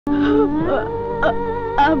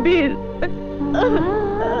আবির,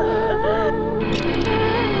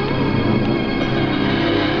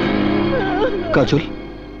 কাজল,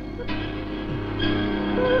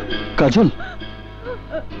 কাজল,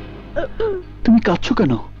 তুমি কাঁদছো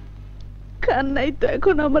কেন? কান্নাই তো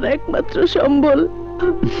এখন আমার একমাত্র সম্বল।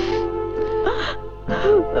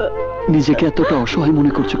 নিজেকে এতটা অসহায়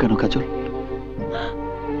মনে করছো কেন কাজল?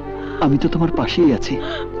 আমি তো তোমার পাশেই আছি।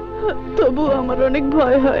 তবু আমার অনেক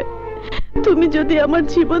ভয় হয়, তুমি যদি আমার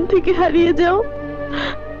জীবন থেকে হারিয়ে যাও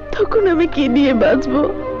তখন আমি কি নিয়ে বাঁচবো?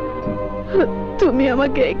 তুমি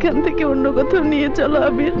আমাকে এখান থেকে অন্য কোথাও নিয়ে চলো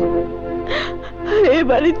আবির। এই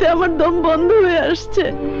বাড়িতে আমার দম বন্ধ হয়ে আসছে।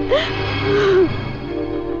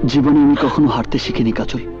 জীবনে আমি কখনো হারতে শিখিনি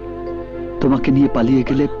কাজল। তোমাকে নিয়ে পালিয়ে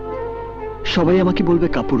গেলে সবাই আমাকে বলবে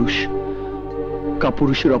কাপুরুষ।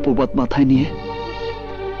 কাপুরুষের অপবাদ মাথায় নিয়ে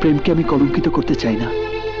প্রেমকে আমি কলঙ্কিত করতে চাই না।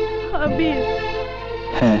 আবির,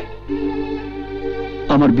 হ্যাঁ,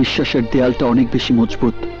 আমার বিশ্বাসের দেয়ালটা অনেক বেশি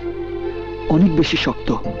মজবুত, অনেক বেশি শক্ত।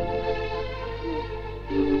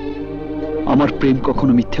 আমার প্রেম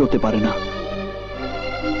কখনো মিথ্যে হতে পারে না।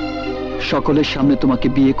 সকলের সামনে তোমাকে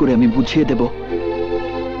বিয়ে করে আমি বুঝিয়ে দেব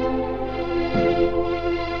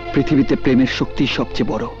পৃথিবীতে প্রেমের শক্তি সবচেয়ে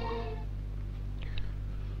বড়।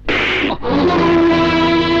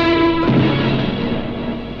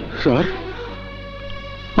 স্যার,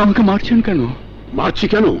 আমাকে মারছেন কেন? মারছি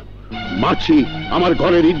কেন? মারছি আমার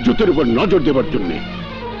ঘরের ইজ্জতের উপর নজর দেবার জন্যে,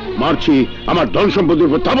 মারছি আমার ধন সম্পদের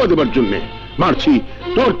উপর তাবা দেবার জন্যে, মারছি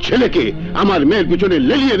তোর ছেলেকে আমার মেয়ের পিছনে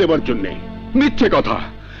লেলিয়ে দেবার জন্যে। মিথ্যে কথা,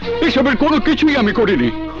 এসবের কোনো কিছুই আমি করিনি।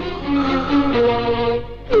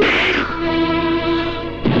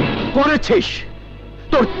 করেছিস।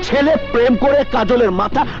 তোর ছেলে প্রেম করে কাজলের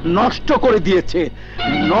মাথা নষ্ট করে দিয়েছে।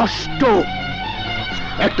 নষ্ট।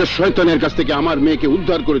 একটা শয়তানের কাছ থেকে আমার মেয়েকে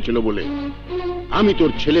উদ্ধার করেছিল বলে আমি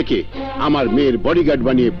তোর ছেলেকে আমার মেয়ের বডিগার্ড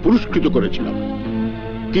বানিয়ে পুরস্কৃত করেছিলাম।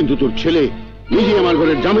 কিন্তু তোর ছেলে নিজে আমার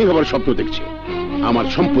ঘরের জামাই হবার স্বপ্ন দেখছে, আমার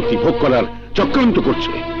সম্পত্তি ভোগ করার চক্রান্ত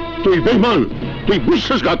করছে। তুই বেঈমান, তুই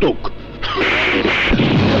বিশ্বাসঘাতক।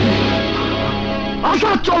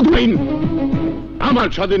 আশা চৌধুরী, আমার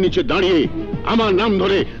ছাদের নিচে দাঁড়িয়ে আমার নাম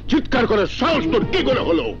ধরে চিৎকার করার সাহস তোর কি করে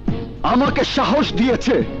হলো? আমাকে সাহস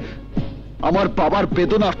দিয়েছে আমার বাবার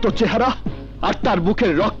বেদনার্ত চেহারা আর তার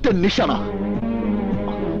মুখের রক্তের নিশানা।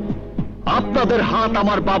 আপনাদের হাত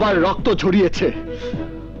আমার বাবার রক্ত ঝরিয়েছে।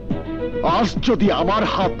 আজ যদি আমার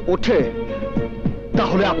হাত ওঠে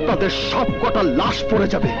তাহলে আপনাদের সব কটা লাশ পড়ে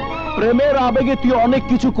যাবে। প্রেমের আবেগে তুই অনেক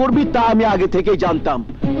কিছু করবি তা আমি আগে থেকেই জানতাম।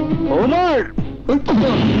 ওমর,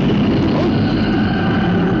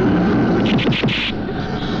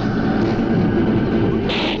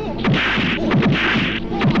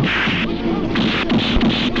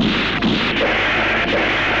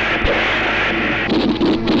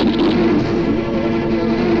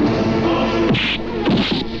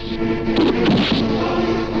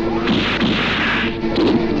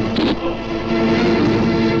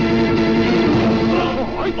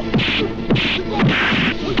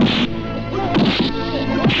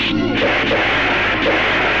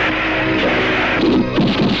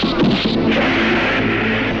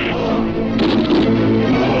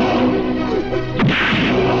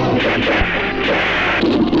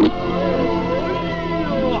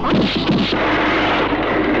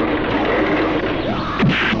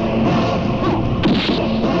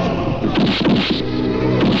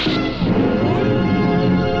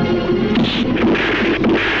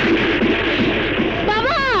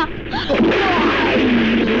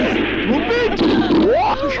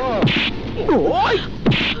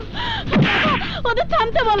 ওদের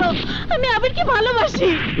থামতে বলো, আমি আবিরকে ভালোবাসি।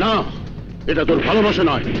 না, এটা তোর ভালোবাসা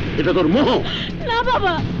নয়, এটা তোর মোহ। না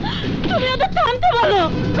বাবা, তুমি ওদের থামতে বলো,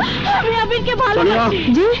 আমি আবিরকে ভালোবাসি।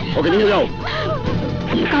 জি, ওকে নিয়ে যাও।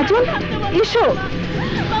 কাজল, এসো।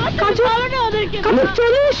 কাজল, না ওদেরকে, কাজল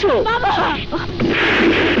চলে এসো বাবা।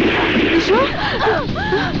 এসো।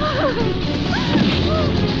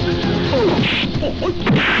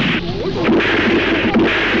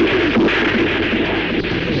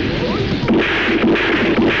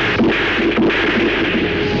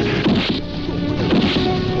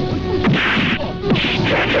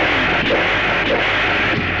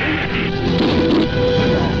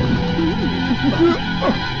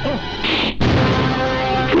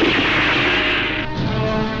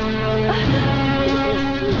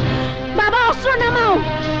 বাবা, অস্ত্র নামাও,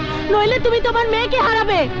 নইলে তুমি তোমার মেয়েকে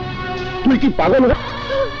হারাবে। তুই কি পাগল?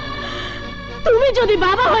 তুমি যদি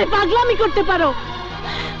বাবা হয়ে পাগলামি করতে পারো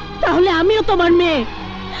তাহলে আমিও তোমার মেয়ে।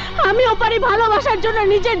 আমিও পারি ভালোবাসার জন্য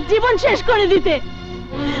নিজের জীবন শেষ করে দিতে।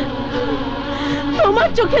 তোমার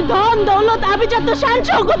চোখে ধন দৌলত আভিজাত্য শান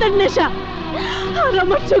শৌকতের নেশা, আর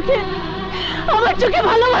আমার চোখে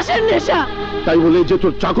ভালোবাসার নেশা। তাই বলে যে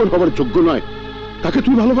তোর চাকর হবার যোগ্য নয় তাকে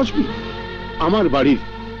তুই ভালোবাসবি? আমার বাড়ির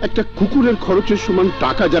একটা কুকুরের খরচের সমান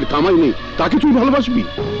টাকা যার কামাই নেই তাকে তুই ভালোবাসবি?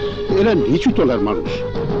 এরা নিচু তলার মানুষ,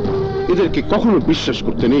 এদেরকে কখনো বিশ্বাস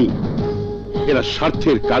করতে নেই। এরা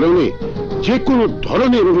স্বার্থের কারণে যে কোনো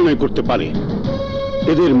ধরনের অভিনয় করতে পারে।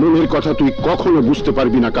 এদের মনের কথা তুই কখনো বুঝতে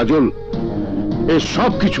পারবি না কাজল। এ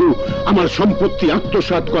সব কিছু আমার সম্পত্তি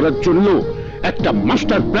আত্মসাৎ করার জন্য একটা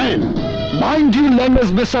master plan. Mind your language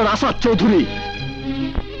mister Asad Chowdhury.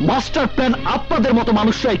 Master plan আপনাদের মতো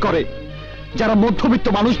মানুষরাই করে, যারা মধ্যবিত্ত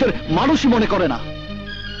মানুষদের মানুষই মনে করে না।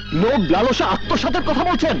 লোভ লালসা আত্মসাতের কথা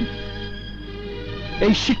বলছেন?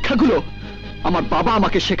 এই শিক্ষাগুলো আমার বাবা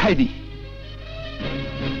আমাকে শেখায়নি।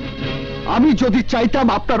 আমি যদি চাইতাম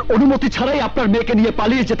আপনার অনুমতি ছাড়াই আপনার মেয়েকে নিয়ে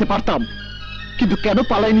পালিয়ে যেতে পারতাম, কিন্তু কেন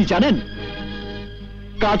পালাইনি জানেন?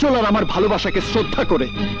 কাজল আর আমার ভালোবাসাকে শ্রদ্ধা করে,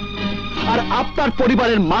 আর আপনার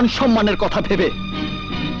পরিবারের মান সম্মানের কথা ভেবে।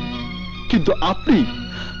 কিন্তু আপনি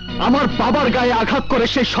আমার বাবার গায়ে আঘাত করে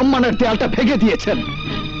সেই সম্মানের দেয়ালটা ভেঙে দিয়েছেন।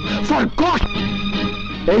 ফর গড,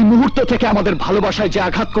 এই মুহূর্ত থেকে আমাদের ভালোবাসায় যে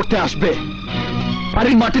আঘাত করতে আসবে, আর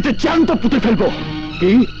এই মাটিতে জ্যান্ত পুঁতে ফেলবো।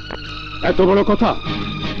 কি এত বড় কথা?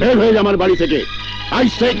 বের হয়ে আমার বাড়ি থেকে। I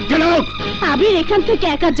say get out. আবির এখান থেকে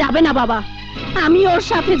একা যাবে না বাবা, আমি ওর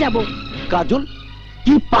সাথে যাব। কাজল,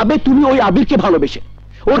 কি পাবে তুমি ওই আবিরকে ভালোবেসে?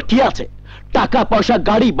 ওর কি আছে? টাকা পয়সা,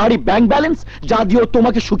 গাড়ি বাড়ি, ব্যাংক ব্যালেন্স যা দিয়ে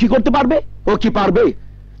তোমাকে সুখী করতে পারবে? ও কি পারবে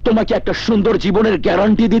তোমাকে একটা সুন্দর জীবনের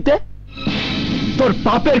গ্যারান্টি দিতে? তোর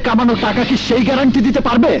পাপের কামানো টাকা কি সেই গ্যারান্টি দিতে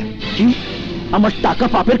পারবে? কি আমার টাকা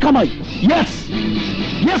পাপের কামাই? ইয়েস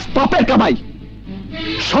ইয়েস, পাপের কামাই।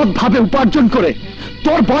 সৎভাবে উপার্জন করে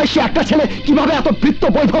তোর বয়সে একটা ছেলে কিভাবে এত বৃত্ত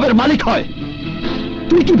বৈভবের মালিক হয়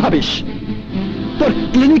তুই কি ভাবিস? তোর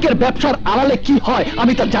ক্লিনিকের ব্যবসার আড়ালে কি হয়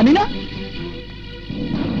আমি তা জানি না?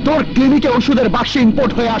 তোর ক্লিনিকে ওষুধের বাক্সে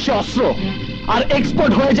ইম্পোর্ট হয়ে আসে অস্ত্র, আর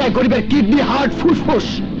এক্সপোর্ট হয়ে যায় গরিবের কিডনি, হার্ট, ফুসফুস।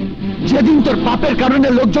 যেদিন তোর পাপের কারণে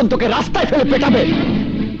লোকজন তোকে রাস্তায় ফেলে পেটাবে,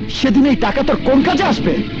 সেদিন এই টাকা তোর কোন কাজে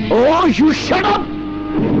আসবে? ও ইউ শাট আপ!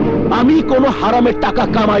 আমি কোনো হারামের টাকা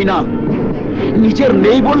কামাই না। নিজের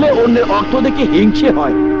নেই বললে অন্যের অর্থ দেখে হিংসে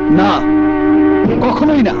হয় না,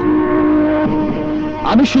 কখনোই না।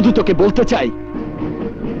 আমি শুধু তোকে বলতে চাই,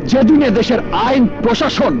 যেদিন দেশের আইন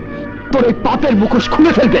প্রশাসন তোর এই পাপের মুখোশ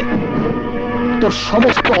খুলে ফেলবে, তোর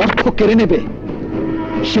সমস্ত অর্থ কেড়ে নেবে,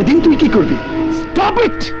 সেদিন তুই কি করবি? Stop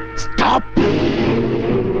it! স্টপ!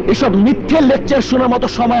 এসব মিথ্যে লেকচার শোনার মতো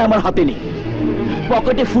সময় আমার হাতে নেই।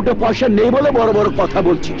 পকেটে ফুটো পয়সা নেই বলে বড় বড় কথা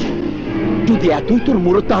বলছিস। যদি এতই তোর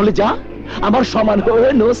মুরত, তাহলে যা আমার সমান হয়ে।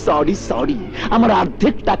 নো সরি সরি, আমার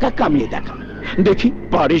অর্ধেক টাকা কামিয়ে দেখা, দেখি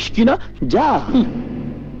পারিস কিনা। যা।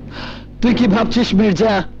 তুই কি ভাবছিস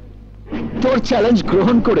মির্জা, তোর চ্যালেঞ্জ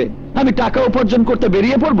গ্রহণ করে আমি টাকা উপার্জন করতে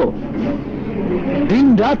বেরিয়ে পড়বো? দিন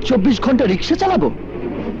রাত 24 ঘন্টা রিক্সা চালাবো,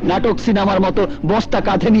 নাটক সিনেমার মতো বস্তা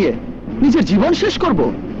কাঁধে নিয়ে নিজের জীবন শেষ করব?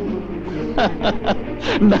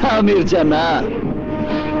 না মির্জা, না।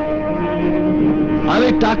 আমি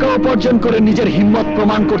টাকা উপার্জন করে নিজের হিম্মত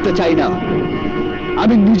প্রমাণ করতে চাই না।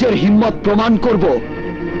 আমি নিজের হিম্মত প্রমাণ করব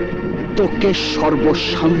তোকে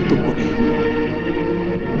সর্বশান্ত করে।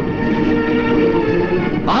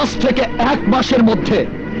 আজ থেকে 1 মাসের মধ্যে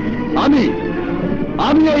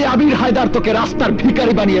আমি এই আবির হায়দার তোকে রাস্তার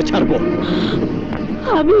ভিখারি বানিয়ে ছাড়বো।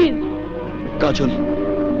 আবির! কাজল,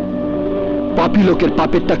 পাপী লোকের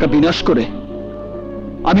পাপের টাকা বিনাশ করে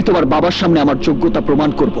আমি তোমার বাবার সামনে আমার যোগ্যতা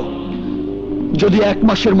প্রমাণ করব। যদি 1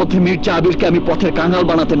 মাসের মধ্যে মির্জা আবিরকে আমি পথের কাঙাল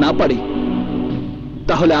বানাতে না পারি,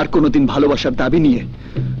 তাহলে আর কোনোদিন ভালোবাসার দাবি নিয়ে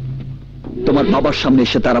তোমার বাবার সামনে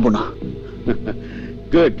এসে দাঁড়াবো না।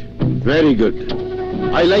 Good, very good.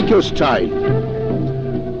 I like your style.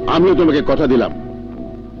 আমিও তোমাকে কথা দিলাম,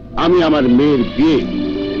 আমি আমার মেয়ের বিয়ে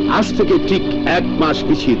আজ থেকে ঠিক 1 মাস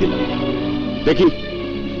পিছিয়ে দিলাম। দেখি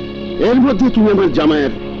এর মধ্যে তুমি আমার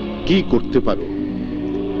জামাইয়ের কি করতে পারো।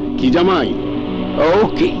 কি জামাই?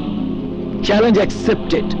 ওকে, চ্যালেঞ্জ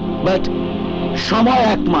অ্যাকসেপ্টেড, বাট সময়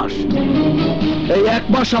 1 মাস। এই 1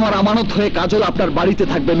 মাস আমার আমানত হয়ে কাজল আপনার বাড়িতে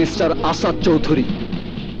থাকবে মিস্টার আসাদ চৌধুরী।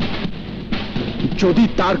 যদি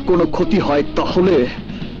তার কোনো ক্ষতি হয় তাহলে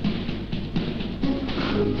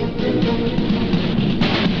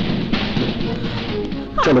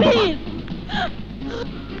চলো বাবা।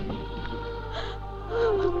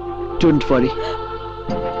 ডোন্ট ওয়ারি,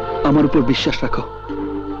 আমার উপর বিশ্বাস রাখো।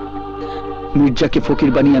 মির্জাকে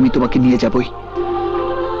ফকির বানিয়ে আমি তোমাকে নিয়ে যাবই।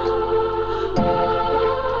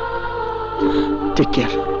 Take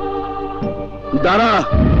care. দাঁড়া।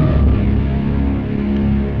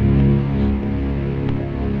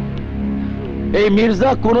 এই মির্জা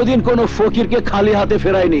কোনোদিন কোনো ফকিরকে খালি হাতে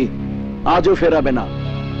ফেরায়নি, আজও ফেরাবে না।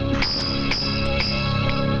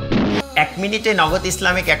 1 মিনিটে নগদ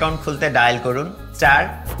ইসলামিক অ্যাকাউন্ট খুলতে ডায়াল করুন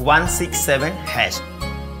 *167#।